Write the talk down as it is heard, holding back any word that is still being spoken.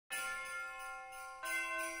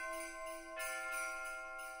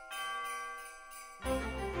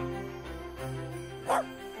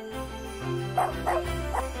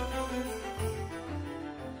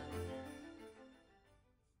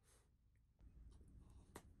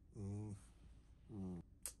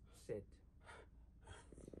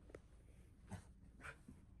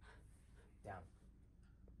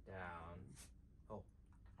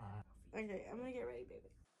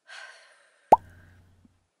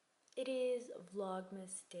It is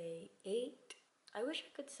Vlogmas day 8. I wish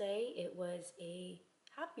I could say it was a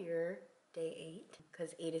happier day 8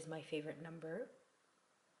 because 8 is my favorite number,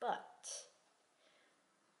 but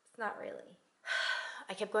it's not really.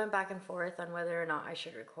 I kept going back and forth on whether or not I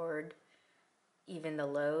should record even the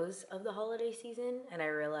lows of the holiday season, and I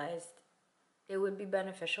realized it would be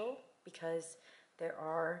beneficial because there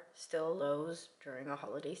are still lows during a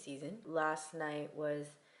holiday season. Last night was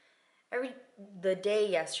the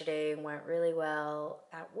day yesterday went really well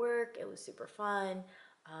at work. It was super fun.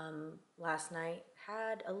 Last night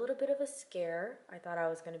had a little bit of a scare. I thought I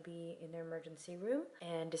was going to be in the emergency room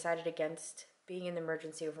and decided against being in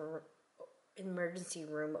the emergency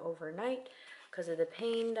room overnight because of the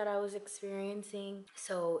pain that I was experiencing.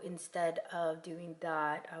 So instead of doing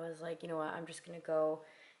that, I was like, you know what, I'm just going to go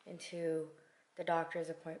into the doctor's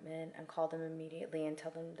appointment and call them immediately and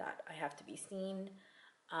tell them that I have to be seen.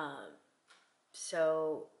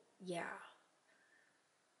 So yeah,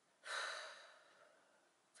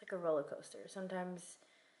 it's like a roller coaster. Sometimes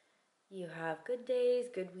you have good days,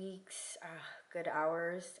 good weeks, good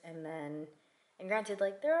hours, and granted,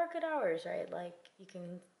 like, there are good hours, right? Like, you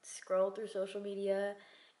can scroll through social media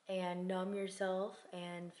and numb yourself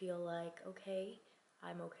and feel like, okay,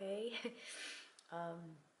 I'm okay.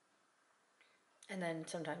 And then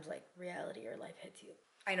sometimes, like, reality or life hits you.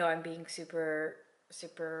 I know I'm being super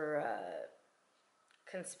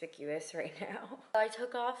conspicuous right now. I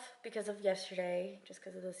took off because of yesterday, just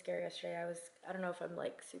because of the scare yesterday. I don't know if I'm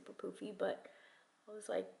like super poofy, but I was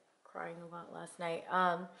like crying a lot last night.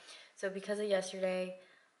 So because of yesterday,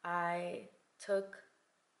 I took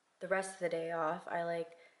the rest of the day off. I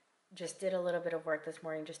like just did a little bit of work this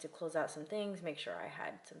morning just to close out some things, make sure I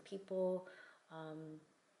had some people,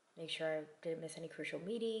 make sure I didn't miss any crucial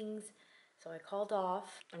meetings. So I called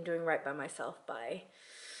off. I'm doing right by myself by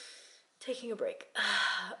taking a break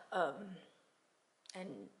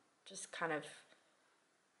and just kind of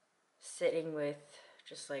sitting with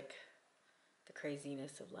just like the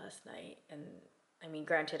craziness of last night. And I mean,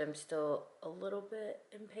 granted, I'm still a little bit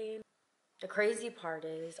in pain. The crazy part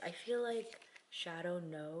is I feel like Shadow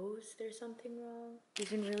knows there's something wrong. He's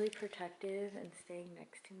been really protective and staying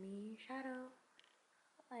next to me. Shadow,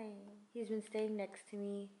 hi. He's been staying next to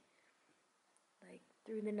me like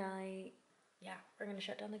through the night. Yeah, we're gonna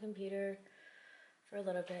shut down the computer for a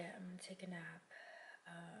little bit. I'm gonna take a nap,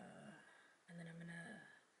 and then I'm gonna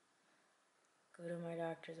go to my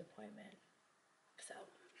doctor's appointment. So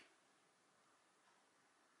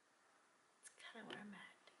it's kind of where I'm at.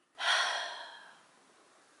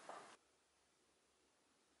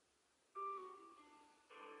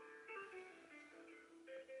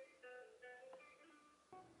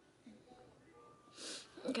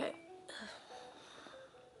 Okay.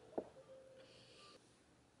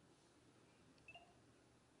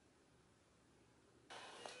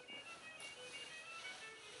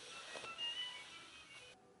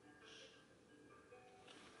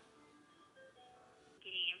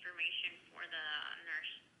 Getting information for the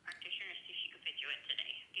nurse practitioner, see if she could fit you in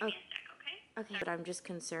today. Give me a sec, okay? Okay, but I'm just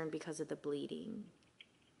concerned because of the bleeding.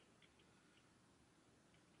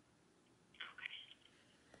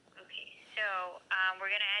 Okay, so we're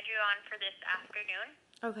going to add you on for this afternoon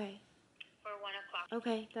Okay. for 1 o'clock.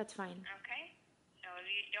 Okay, that's fine. Okay? So if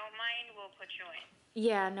you don't mind, we'll put you in.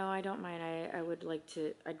 Yeah, no, I don't mind. I would like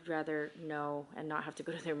to, I'd rather know and not have to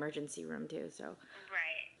go to the emergency room too, so.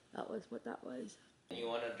 Right. That was what that was. You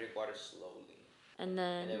want to drink water slowly. And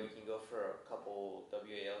then we can go for a couple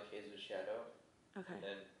WALKs with Shadow. Okay. And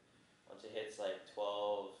then once it hits like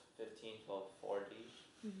 12:15, 12:40,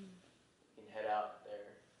 you can head out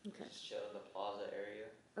there. Okay. Just chill in the plaza area.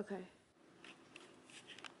 Okay.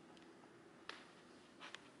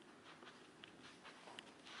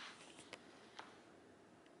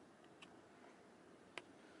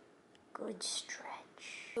 Good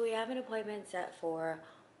stretch. So we have an appointment set for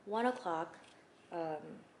 1 o'clock. I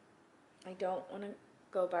don't want to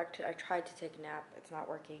go back to, I tried to take a nap, it's not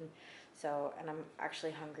working. So, and I'm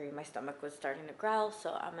actually hungry. My stomach was starting to growl,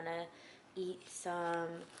 so I'm gonna eat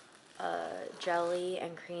some jelly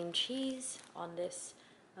and cream cheese on this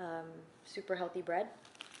super healthy bread.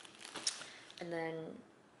 And then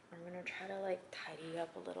I'm gonna try to like tidy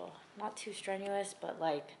up a little. Not too strenuous, but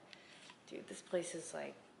like, dude, this place is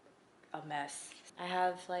like a mess. I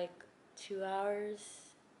have like 2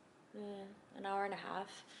 hours, an hour and a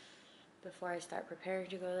half before I start preparing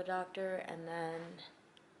to go to the doctor, and then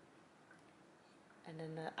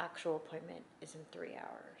the actual appointment is in 3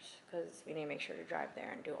 hours because we need to make sure to drive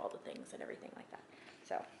there and do all the things and everything like that.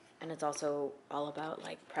 So, and it's also all about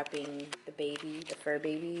like prepping the baby, the fur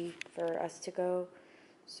baby, for us to go.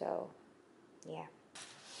 So yeah.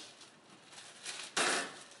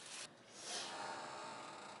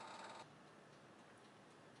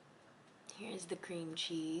 Here's the cream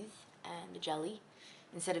cheese and the jelly.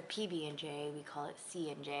 Instead of PB&J, we call it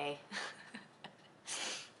C&J.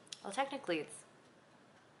 Well, technically it's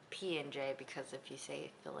P&J because if you say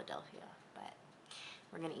Philadelphia, but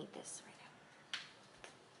we're gonna eat this right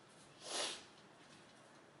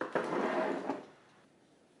now.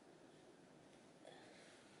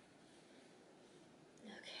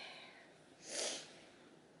 Okay.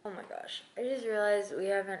 Oh my gosh, I just realized we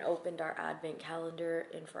haven't opened our advent calendar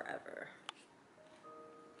in forever.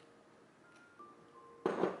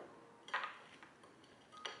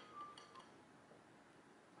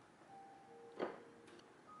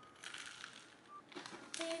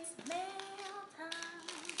 It's mail time.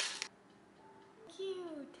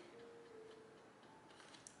 Cute.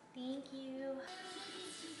 Thank you.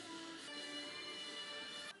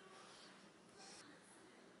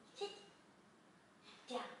 Sit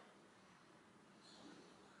down.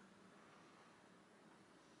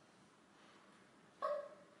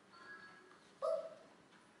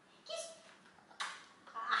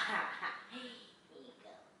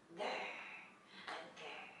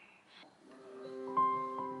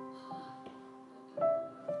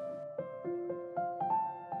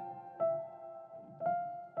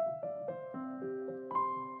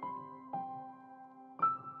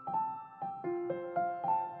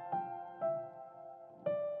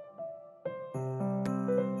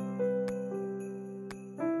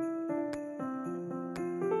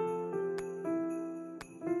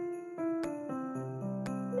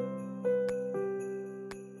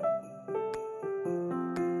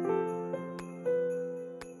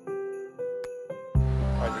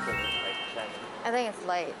 I think it's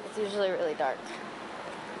light. It's usually really dark.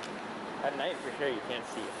 At night, for sure, you can't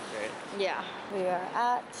see it, right? Yeah. We are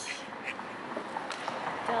at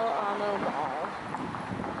Del Amo Mall.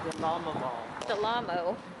 The Llama Mall. Del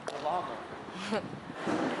Amo. The Llama.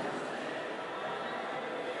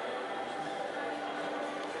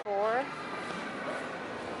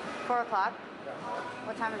 4 o'clock.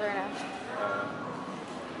 What time is it right now?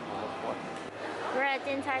 What? We're at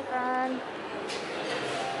Din Tai Fung.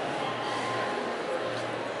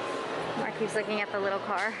 Mark keeps looking at the little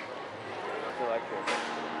car. It's electric.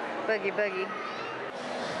 Boogie boogie.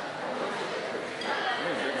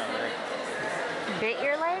 Bit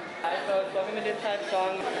your leg? Hi folks, welcome to Din Tai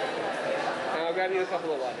Fung. I'll grab you a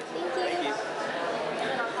couple of waters. Thank you.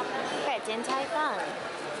 We're at Din Tai Fung.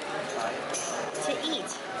 To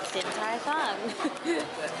eat. Din Tai Fung.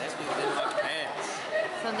 That's in my pants.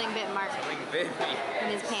 Something bit Mark Something bit me. in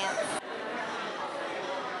his pants.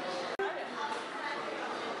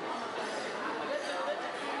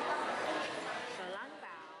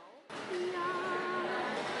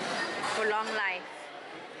 For long life.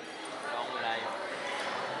 Long life.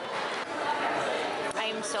 I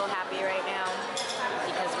am so happy right now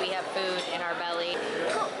because we have food in our belly.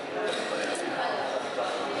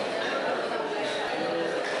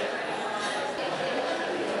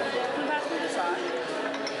 Can you pass me the sauce?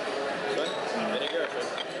 Vinegar or fish?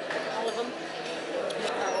 All of them.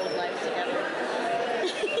 Our old lives together.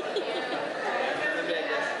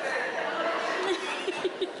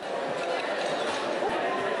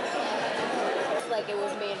 Like it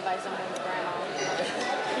was made by someone's grandma.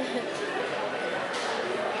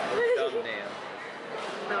 Thumbnail.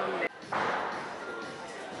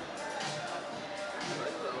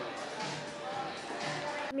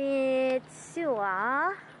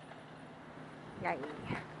 Mitsuwa. Yeah,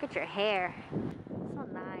 look at your hair. So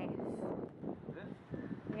nice.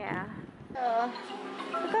 Yeah.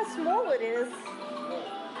 Look how small it is.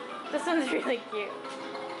 This one's really cute.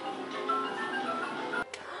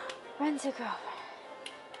 Rent-a-girl.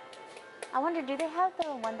 I wonder, do they have the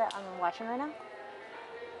one that I'm watching right now?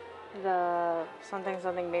 The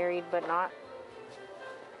something married but not.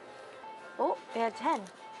 Oh, they had 10.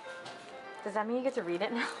 Does that mean you get to read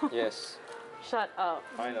it now? Yes. Shut up.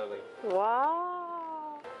 Finally.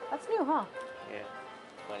 Wow. That's new, huh? Yeah.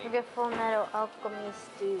 Funny. Look at Full Metal Alchemist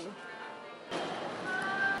 2.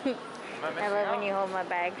 I love when you hold my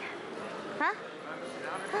bag. Huh?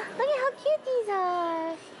 Look at how cute these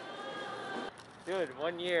are. Dude,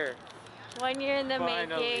 1 year. 1 year in the Finally.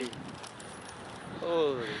 making.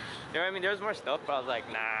 Holy. You know what I mean? There was more stuff, but I was like,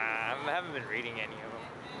 nah, I haven't been reading any of them.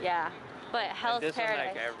 Yeah, but Hell's this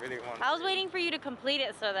Paradise. one, like, I really want to I was read. waiting for you to complete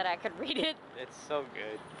it so that I could read it. It's so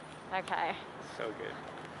good. Okay. It's so good.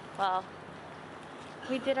 Well,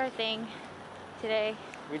 we did our thing today.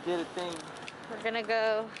 We did a thing. We're gonna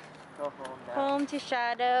go Go home now. home to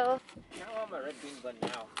Shadow. I want my red bean bun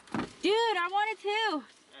now. Dude, I want it too.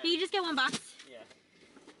 Can you just get one box? Yeah.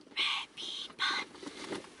 Red bean bun.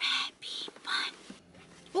 Red bean bun.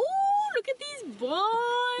 Ooh, look at these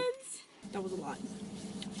buns. The that was a lot.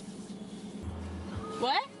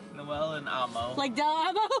 What? Noel and Amo. Like Del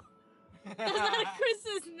Amo? That's not a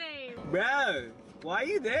Chris's name. Bro, why are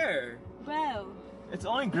you there? Bro. It's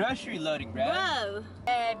only grocery loading, bro. Bro.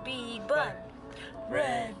 Red bean bun.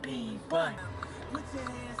 Red bean bun.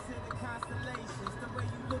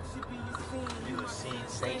 You a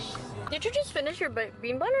sensation. Did you just finish your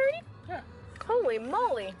bean bun already? Yeah. Holy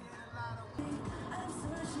moly.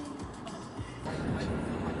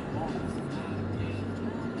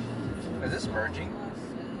 Is this merging?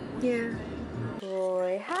 Yeah.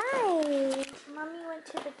 Boy, hi. Mommy went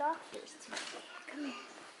to the doctor's today. Come here.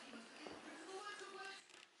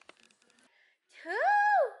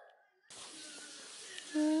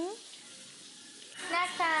 Snack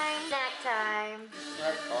time. Snack time.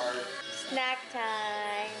 Snack card. Snack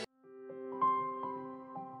time.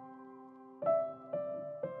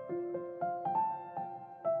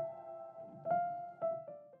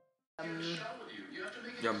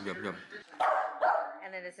 Yum, yum, yum.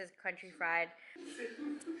 And then this is country fried.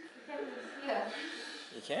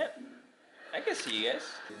 You can't? I can see you guys.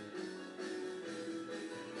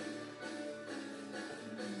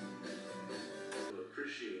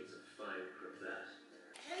 Appreciates a fine cravat.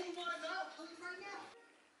 Hey, you wanna go? Please right now.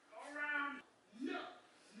 Go around. No,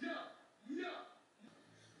 no, no.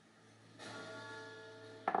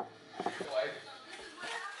 Wife.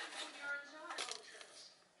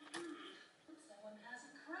 Someone has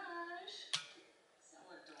a crush. So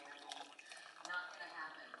adorable. Not gonna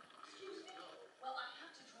happen. Excuse me. Well, I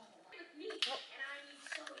have to draw the line with me, and I need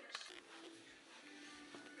so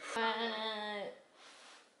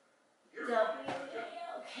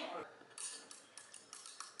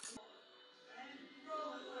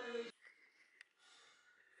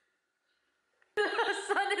The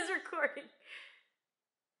sun is recording.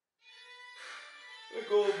 The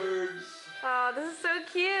Goldbergs. Oh, this is so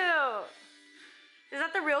cute. Is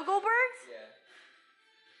that the real Goldbergs? Yeah.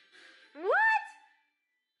 What?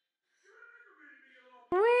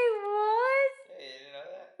 Wait, what? Hey, you didn't know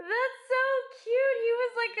that? That's so cute. He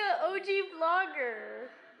was like an OG vlogger.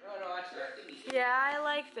 No, actually. Yeah, I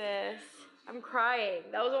like this. I'm crying.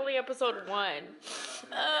 That was only episode 1.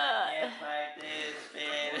 Can't fight this,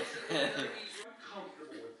 man.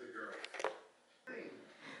 Comfortable with the girl.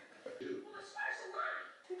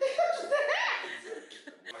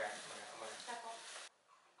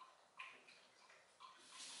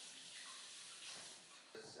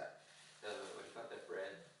 What about the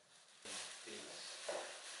bread? These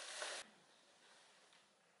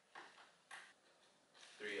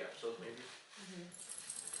 3 episodes, maybe.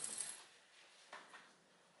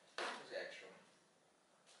 What's the extra one?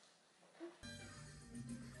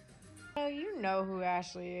 Oh, you know who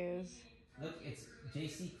Ashley is. Look, it's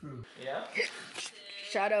JC Crew. Yeah.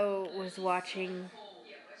 Shadow was watching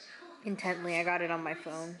intently. I got it on my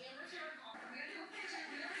phone.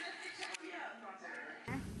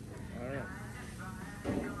 I don't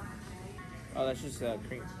know. Oh, that's just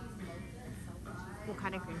cream. What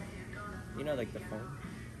kind of cream? You know, like the foam.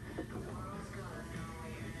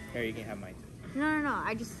 Here, you can have mine. No.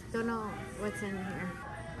 I just don't know what's in here.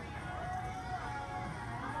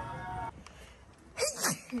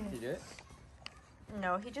 Did you do it?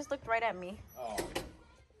 No, he just looked right at me. Oh.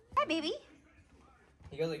 Hi, baby.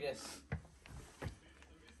 He goes like this.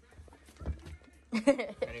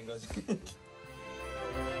 And he goes.